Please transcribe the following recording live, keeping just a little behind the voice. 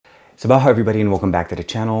Sabaha everybody and welcome back to the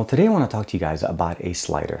channel. Today I want to talk to you guys about a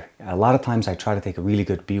slider. A lot of times I try to take a really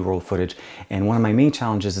good B-roll footage, and one of my main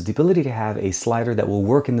challenges is the ability to have a slider that will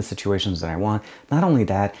work in the situations that I want. Not only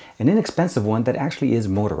that, an inexpensive one that actually is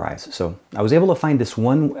motorized. So I was able to find this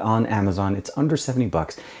one on Amazon. It's under 70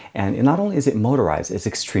 bucks, and not only is it motorized, it's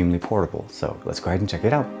extremely portable. So let's go ahead and check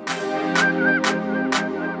it out.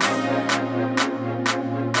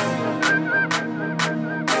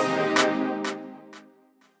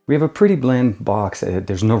 We have a pretty bland box.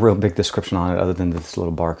 There's no real big description on it other than this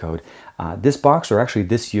little barcode. This box, or actually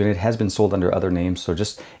this unit, has been sold under other names. So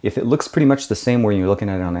just if it looks pretty much the same when you're looking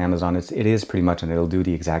at it on Amazon, it is pretty much, and it'll do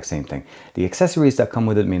the exact same thing. The accessories that come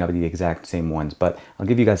with it may not be the exact same ones, but I'll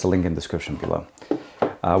give you guys a link in the description below.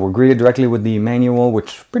 We're greeted directly with the manual,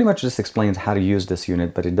 which pretty much just explains how to use this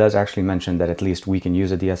unit, but it does actually mention that at least we can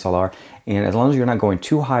use a DSLR, and as long as you're not going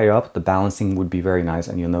too high up, the balancing would be very nice,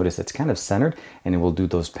 and you'll notice it's kind of centered, and it will do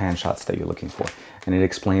those pan shots that you're looking for. And it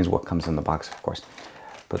explains what comes in the box, of course.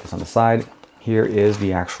 Put this on the side. Here is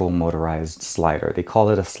the actual motorized slider. They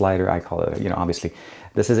call it a slider. I call it, obviously.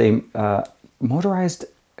 This is a motorized,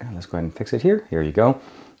 let's go ahead and fix it here. Here you go.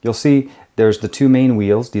 You'll see there's the two main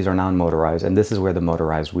wheels. These are non-motorized, and this is where the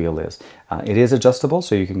motorized wheel is. It is adjustable,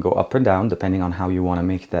 so you can go up and down depending on how you want to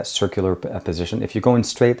make that circular position. If you're going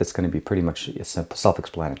straight, that's going to be pretty much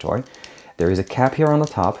self-explanatory. There is a cap here on the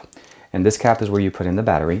top, and this cap is where you put in the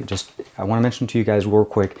battery. I want to mention to you guys real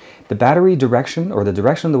quick, the battery direction, or the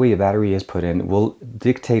direction the way your battery is put in, will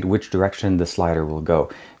dictate which direction the slider will go.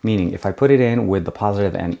 Meaning, if I put it in with the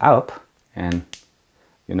positive end up, and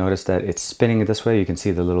you notice that it's spinning it this way. You can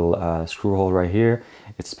see the little screw hole right here.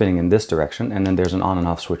 It's spinning in this direction, and then there's an on and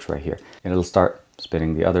off switch right here, and it'll start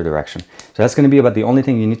spinning the other direction. So that's going to be about the only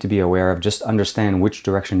thing you need to be aware of. Just understand which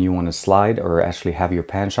direction you want to slide, or actually have your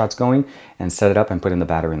pan shots going, and set it up and put in the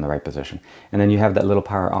battery in the right position. And then you have that little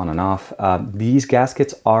power on and off. These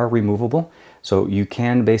gaskets are removable, so you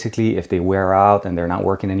can basically, if they wear out and they're not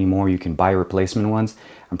working anymore, you can buy replacement ones.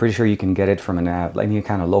 I'm pretty sure you can get it from any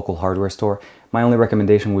kind of local hardware store. My only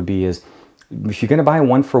recommendation would be is, if you're going to buy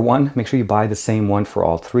one for one, make sure you buy the same one for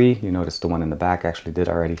all three. You notice the one in the back actually did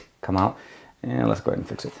already come out. And let's go ahead and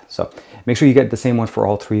fix it. So make sure you get the same one for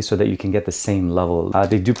all three so that you can get the same level.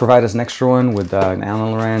 They do provide us an extra one with an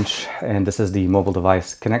Allen wrench, and this is the mobile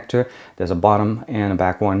device connector. There's a bottom and a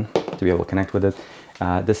back one to be able to connect with it.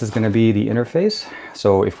 This is going to be the interface.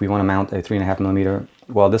 So if we want to mount a 3.5mm,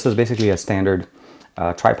 well, this is basically a standard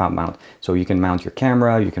tripod mount. So you can mount your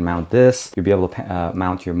camera, you can mount this, you'll be able to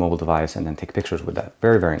mount your mobile device and then take pictures with that.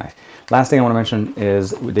 Very, very nice. Last thing I want to mention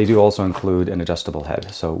is they do also include an adjustable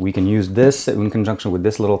head. So we can use this in conjunction with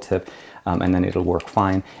this little tip, and then it'll work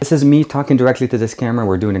fine. This is me talking directly to this camera.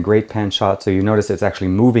 We're doing a great pan shot, so you notice it's actually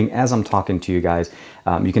moving as I'm talking to you guys.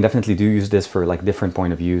 You can definitely use this for like different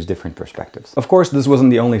point of views, different perspectives. Of course, this wasn't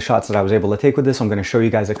the only shots that I was able to take with this. I'm going to show you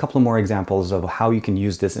guys a couple more examples of how you can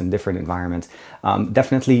use this in different environments.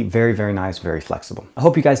 Definitely very, very nice, very flexible. I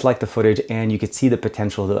hope you guys like the footage and you could see the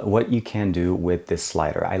potential of what you can do with this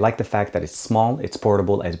slider. I like the fact that it's small, it's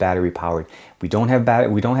portable, it's battery powered. We don't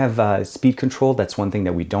have speed control. That's one thing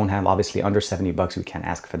that we don't have. Obviously, under 70 bucks, we can't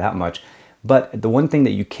ask for that much. But the one thing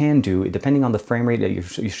that you can do, depending on the frame rate that you're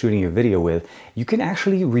shooting your video with, you can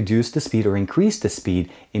actually reduce the speed or increase the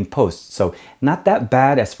speed in post. So not that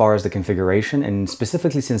bad as far as the configuration, and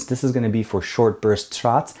specifically since this is going to be for short burst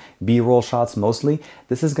shots, B-roll shots mostly,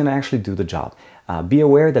 this is going to actually do the job. Be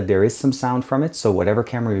aware that there is some sound from it, so whatever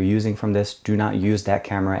camera you're using from this, do not use that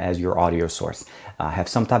camera as your audio source. Have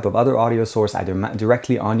some type of other audio source either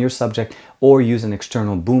directly on your subject, or use an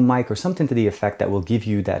external boom mic or something to the effect that will give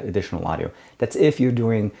you that additional audio. That's if you're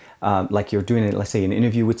doing, let's say, an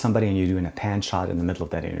interview with somebody and you're doing a pan shot in the middle of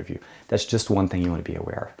that interview. That's just one thing you want to be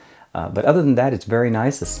aware of. But other than that, it's very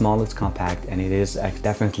nice. It's small, it's compact, and it is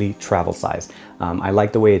definitely travel size. I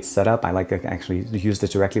like the way it's set up. I like to actually use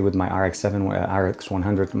this directly with my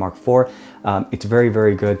RX100 Mark IV. It's very,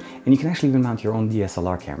 very good. And you can actually even mount your own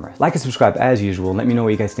DSLR camera. Like and subscribe as usual. Let me know what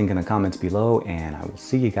you guys think in the comments below, and I will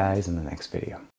see you guys in the next video.